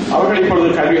 அவர்கள் இப்பொழுது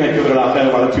கல்வி கற்றவர்களாக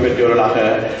வளர்ச்சி பெற்றவர்களாக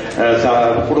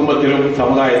குடும்பத்திலும்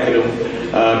சமுதாயத்திலும்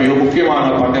மிக முக்கியமான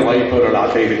பங்கை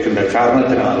வகிப்பவர்களாக இருக்கின்ற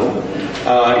காரணத்தினாலும்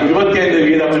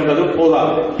 25% என்பது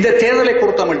போதாது. இந்த தேர்தலை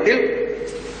பொறுத்தமட்டில்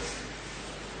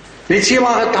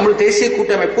நிச்சயமாக தமிழ் தேசிய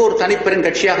கூட்டமைப்பு ஒரு தனிப்பெரும்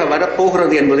கட்சியாக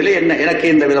வரப்போகிறது என்பதிலே எனக்கு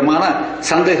எந்த விதமான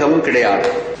சந்தேகமும் கிடையாது.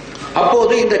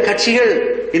 அப்போது இந்த கட்சிகள்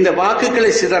இந்த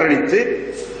வாக்குகளை சிதறடித்து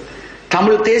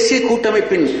தமிழ் தேசிய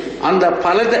கூட்டமைப்பின் அந்த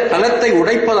பலத்தை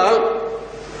உடைப்பதால்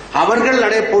அவர்கள்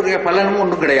அடையக்கூடிய பலனும்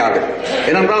ஒன்றும் கிடையாது.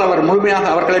 ஏனென்றால் அவர் முழுமையாக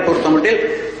அவர்களை பொறுத்தமட்டில்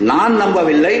நான்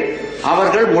நம்பவில்லை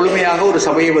அவர்கள் முழுமையாக ஒரு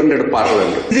சபையை வென்றெடுப்பார்கள்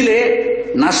என்று. இதிலே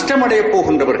நஷ்டமடைய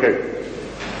போகின்றவர்கள்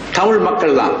தமிழ்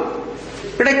மக்கள் தான்.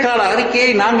 இடைக்கால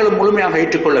அறிக்கையை நாங்களும் முழுமையாக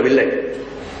ஏற்றுக்கொள்ளவில்லை.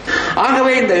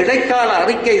 ஆகவே இந்த இடைக்கால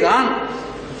அறிக்கை தான்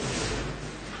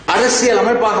அரசியல்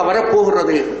அமைப்பாக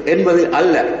வரப்போகிறது என்பது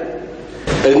அல்ல.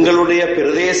 எங்களுடைய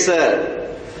பிரதேச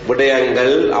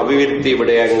விடயங்கள், அபிவிருத்தி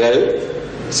விடயங்கள்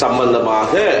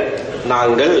சம்பந்தமாக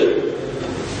நாங்கள்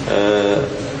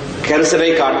கரிசனை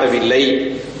காட்டவில்லை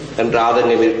என்ற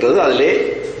ஆதங்கம் இருக்கிறது. அதிலே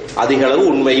அதிக அளவு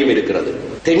உண்மையும் இருக்கிறது.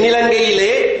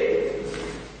 தென்னிலங்கையிலே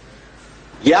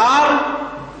யார்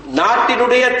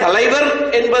நாட்டினுடைய தலைவர்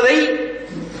என்பதை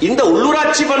இந்த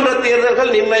உள்ளூராட்சி மன்ற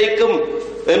தேர்தல்கள் நிர்ணயிக்கும்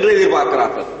என்று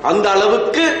எதிர்பார்க்கிறார்கள். அந்த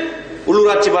அளவுக்கு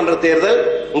உள்ளூராட்சி மன்ற தேர்தல்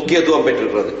முக்கியத்துவம்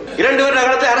பெற்றிருக்கிறது. 2 வருட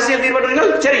காலத்தில் அரசியல் தீர்மானங்கள்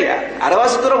சரியா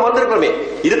அரவாசி தூரம் வந்திருக்கிறோமே,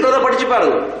 இருக்கிறத படிச்சு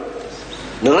பாருங்க.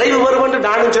 நிறைவு வரும் என்று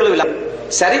நானும் சொல்லவில்லை,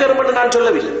 சரி வரும் என்று நான்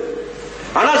சொல்லவில்லை.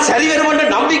 ஆனால் சரி வரும் என்ற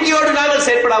நம்பிக்கையோடு நாங்கள்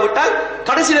செயற்படாவிட்டால்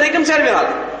கடைசி வரைக்கும் சரி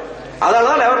வராது.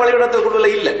 அதனால்தான் அவர் வழிபடத்தில் கொண்டுள்ள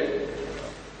இல்லை.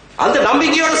 அந்த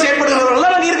நம்பிக்கையோடு செயற்படுகிறவர்கள்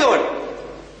தான் இருக்க வேண்டும்.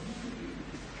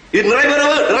 இது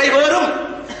நிறைவேறும்,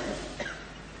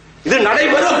 இது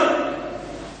நடைபெறும்.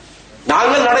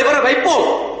 நாங்கள் நடைபெற வைப்போம்,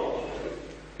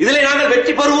 இதிலே நாங்கள்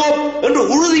வெற்றி பெறுவோம் என்று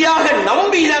உறுதியாக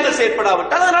நம்பி நாங்கள்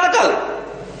செயற்படாவிட்டால் அது நடக்காது.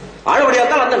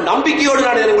 ஆனபடியால் அந்த நம்பிக்கையோடு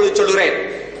நான் உங்களுக்கு சொல்கிறேன்.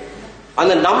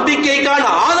 அந்த நம்பிக்கைக்கான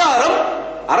ஆதாரம்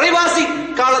அரைவாசி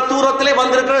கால தூரத்திலே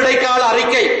வந்திருக்கிற இடைக்கால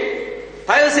அறிக்கை.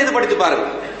 தயவு செய்து படித்து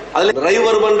பாருங்கள். அதில் நிறைவு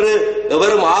வரும் என்று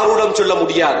எவரும் ஆர்வம் சொல்ல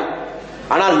முடியாது.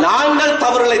 ஆனால் நாங்கள்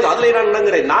தவறிழைத்தோம், அதிலே நான்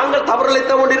நினைக்கிறேன், நாங்கள்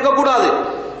தவறிழைத்தோம் கொண்டு இருக்கக்கூடாது.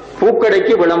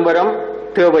 பூக்கடைக்கு விளம்பரம்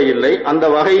தேவையில்லை. அந்த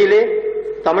வகையிலே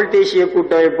தமிழ் தேசிய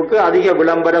கூட்டமைப்புக்கு அதிக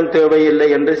விளம்பரம் தேவையில்லை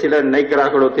என்று சிலர்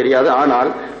நினைக்கிறார்களோ தெரியாது. ஆனால்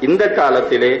இந்த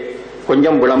காலத்திலே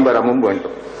கொஞ்சம் விளம்பரமும்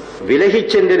வேண்டும்.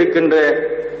 விலகிச் சென்றிருக்கின்ற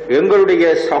எங்களுடைய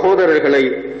சகோதரர்களை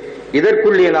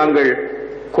இதற்குள்ளே நாங்கள்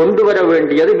கொண்டு வர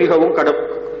வேண்டியது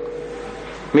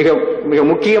மிக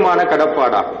முக்கியமான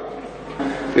கடப்பாடாகும்.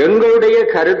 எங்களுடைய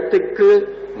கருத்துக்கு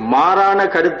மாறான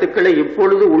கருத்துக்களை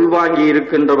இப்பொழுது உள்வாங்கி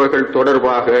இருக்கின்றவர்கள்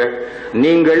தொடர்பாக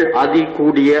நீங்கள்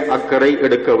அதிகூடிய அக்கறை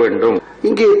எடுக்க வேண்டும்.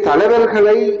 இங்கே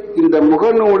தலைவர்களை இந்த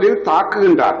முகநூலில்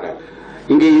தாக்குகின்றார்கள்.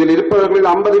 இங்கே இதில் இருப்பவர்கள்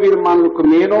 50 வீதமானுக்கு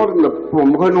மேலோர் இந்த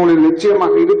முகநூலில்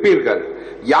நிச்சயமாக இருப்பீர்கள்.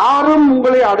 யாரும்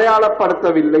உங்களை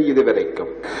அடையாளப்படுத்தவில்லை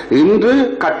இதுவரைக்கும். இன்று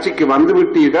கட்சிக்கு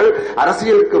வந்துவிட்டீர்கள்,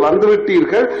 அரசியலுக்கு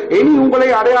வந்துவிட்டீர்கள், இனி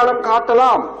உங்களை அடையாளம்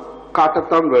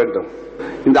காட்டத்தான் வேண்டும்.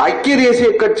 இந்த ஐக்கிய தேசிய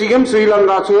கட்சியும்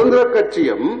ஸ்ரீலங்கா சுதந்திர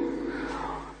கட்சியும்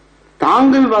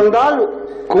தாங்கள் வந்தால்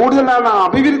கூடுதலான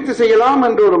அபிவிருத்தி செய்யலாம்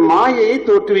என்ற ஒரு மாயையை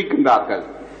தோற்றுவிக்கின்றார்கள்.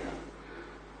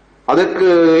 அதற்கு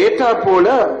ஏற்றாற்போல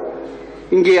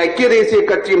இங்கே ஐக்கிய தேசிய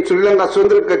கட்சியும் ஸ்ரீலங்கா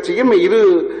சுதந்திர கட்சியும்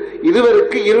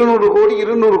இருவருக்கு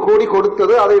 200 கோடி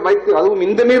கொடுத்தது. அதை வைத்து அதுவும்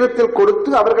இந்த நேரத்தில்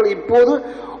கொடுத்து அவர்கள் இப்போது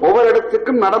ஒவ்வொரு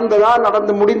இடத்துக்கும்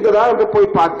நடந்து முடிந்ததா என்று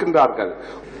போய் பார்க்கின்றார்கள்.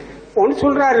 ஒன்று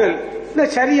சொல்றார்கள், இந்த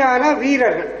சரியான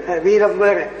வீரம்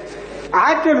வேற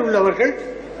ஆற்றல் உள்ளவர்கள்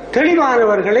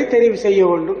தெளிவானவர்களை தெரிவு செய்ய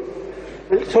வேண்டும்.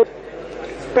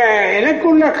 இப்ப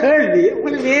எனக்குள்ள கேள்வி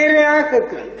உங்களுக்கு வேறையாக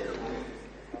கேட்கிறேன்.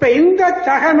 இப்ப இந்த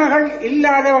தகவல்கள்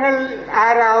இல்லாதவர்கள்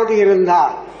யாராவது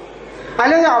இருந்தால்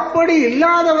அல்லது அப்படி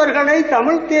இல்லாதவர்களை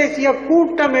தமிழ் தேசிய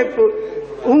கூட்டமைப்பு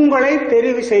உங்களை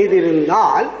தெரிவு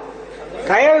செய்திருந்தால்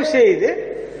தயவு செய்து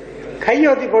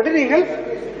கையொத்தி போட்டு நீங்கள்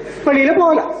வெளியில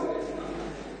போகலாம்.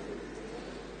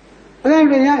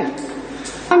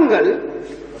 நாங்கள்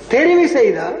தெரிவு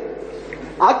செய்த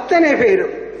அத்தனை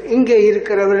பேரும் இங்கே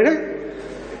இருக்கிறவர்கள்,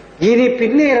 இனி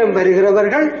பின்னேறம்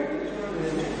வருகிறவர்கள்,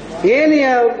 ஏனைய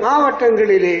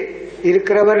மாவட்டங்களிலே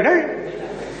இருக்கிறவர்கள்,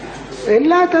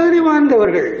 எல்லா தகுதி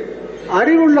வாய்ந்தவர்கள்,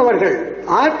 அறிவுள்ளவர்கள்,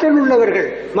 ஆற்றல் உள்ளவர்கள்,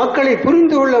 மக்களை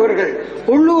புரிந்து கொள்ளவர்கள்,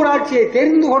 உள்ளூராட்சியை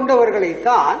தெரிந்து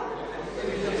கொண்டவர்களைத்தான்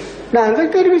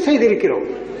நாங்கள் தெரிவு செய்திருக்கிறோம்.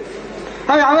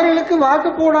 அவர்களுக்கு வாக்கு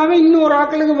போடாம இன்னொரு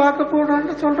ஆட்களுக்கு வாக்கு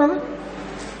போடான்னு சொல்றது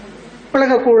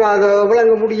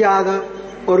விளங்க முடியாத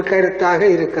ஒரு கருத்தாக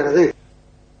இருக்கிறது.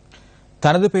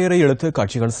 தனது பெயரை எடுத்து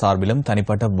கட்சிகள் சார்பிலும்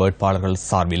தனிப்பட்ட வேட்பாளர்கள்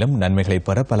சார்பிலும் நன்மைகளை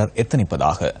பெற பலர்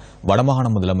எத்தனிப்பதாக வடமாகாண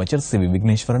முதலமைச்சர் சி வி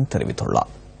விக்னேஸ்வரன்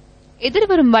தெரிவித்துள்ளார்.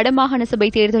 எதிர்வரும் வடமாகாண சபை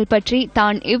தேர்தல் பற்றி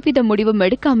தான் எவ்வித முடிவும்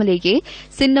எடுக்காமலேயே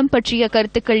சின்னம் பற்றிய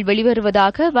கருத்துக்கள்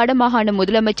வெளிவருவதாக வடமாகாண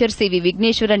முதலமைச்சர் சி வி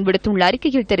விக்னேஸ்வரன் விடுத்துள்ள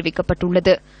அறிக்கையில்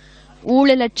தெரிவிக்கப்பட்டுள்ளது.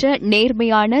 ஊழலற்ற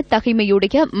நேர்மையான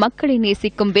தகைமையுடைய மக்களை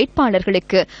நேசிக்கும்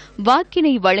வேட்பாளர்களுக்கு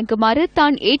வாக்கினை வழங்குமாறு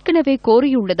தான் ஏற்கனவே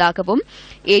கோரியுள்ளதாகவும்,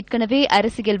 ஏற்கனவே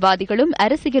அரசியல்வாதிகளும்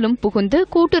அரசியலும் புகுந்து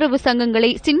கூட்டுறவு சங்கங்களை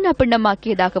சின்ன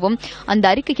பின்னமாக்கியதாகவும் அந்த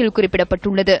அறிக்கையில்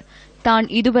குறிப்பிடப்பட்டுள்ளது. தான்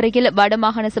இதுவரையில்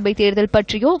வடமாகாண சபை தேர்தல்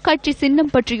பற்றியோ கட்சி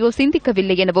சின்னம் பற்றியோ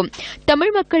சிந்திக்கவில்லை எனவும்,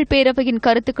 தமிழ் மக்கள் பேரவையின்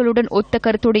கருத்துக்களுடன் ஒத்த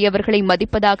கருத்துடையவர்களை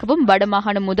மதிப்பதாகவும்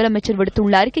வடமாகாண முதலமைச்சர்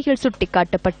விடுத்துள்ள அறிக்கையில்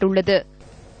சுட்டிக்காட்டப்பட்டுள்ளது.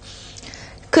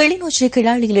 கிளிநொச்சி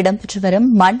கிளாலியில் இடம்பெற்று வரும்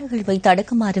மண்ணகழ்வை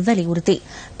தடுக்குமாறு வலியுறுத்தி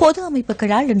பொது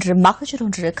அமைப்புகளால் இன்று மகஜர்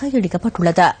ஒன்று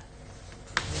கையளிக்கப்பட்டுள்ளது.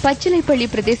 பச்சிலைப்பள்ளி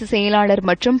பிரதேச செயலாளர்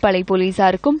மற்றும் படை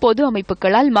போலீசாருக்கும் பொது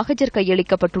அமைப்புகளால் மகஜர்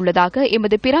கையளிக்கப்பட்டுள்ளதாக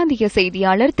எமது பிராந்திய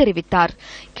செய்தியாளர் தெரிவித்தார்.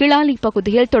 கிளாலி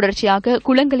பகுதியில் தொடர்ச்சியாக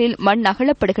குளங்களில் மண்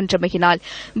அகழப்படுகின்றமையினால்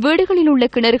வீடுகளில் உள்ள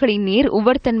கிணறுகளின் நீர்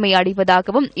உவர்த்தன்மை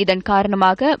அடைவதாகவும், இதன்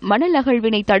காரணமாக மணல்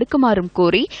அகழ்வினை தடுக்குமாறும்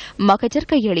கோரி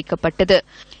மகஜர் கையளிக்கப்பட்டது.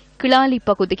 கிளாலி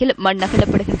பகுதியில் மண்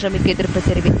அகலப்படுகின்றமைக்கு எதிர்ப்பு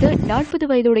தெரிவித்து 40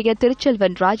 வயதுடைய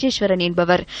திருச்செல்வன் ராஜேஸ்வரன்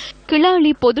என்பவர்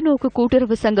கிளாலி பொதுநோக்கு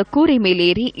கூட்டுறவு சங்க கூரை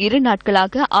மேலேறி 2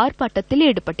 நாட்களாக ஆர்ப்பாட்டத்தில்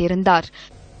ஈடுபட்டிருந்தார்.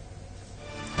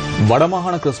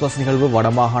 வடமாகாண கிறிஸ்துமஸ் நிகழ்வு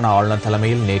வடமாகாண ஆளுநர்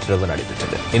தலைமையில் நேற்றிரவு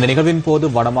நடைபெற்றது. இந்த நிகழ்வின் போது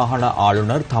வடமாகாண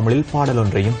ஆளுநர் தமிழில் பாடல்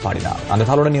ஒன்றையும் பாடினார். அந்த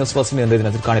தகவலுடன் நியூஸ் ஃபர்ஸ்ட் இன்றைய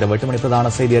தினத்திற்கான 8 மணி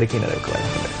பிரதான செய்தி அறிக்கை நிறைவுக்கு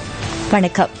வருகிறது.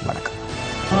 வணக்கம். வணக்கம்.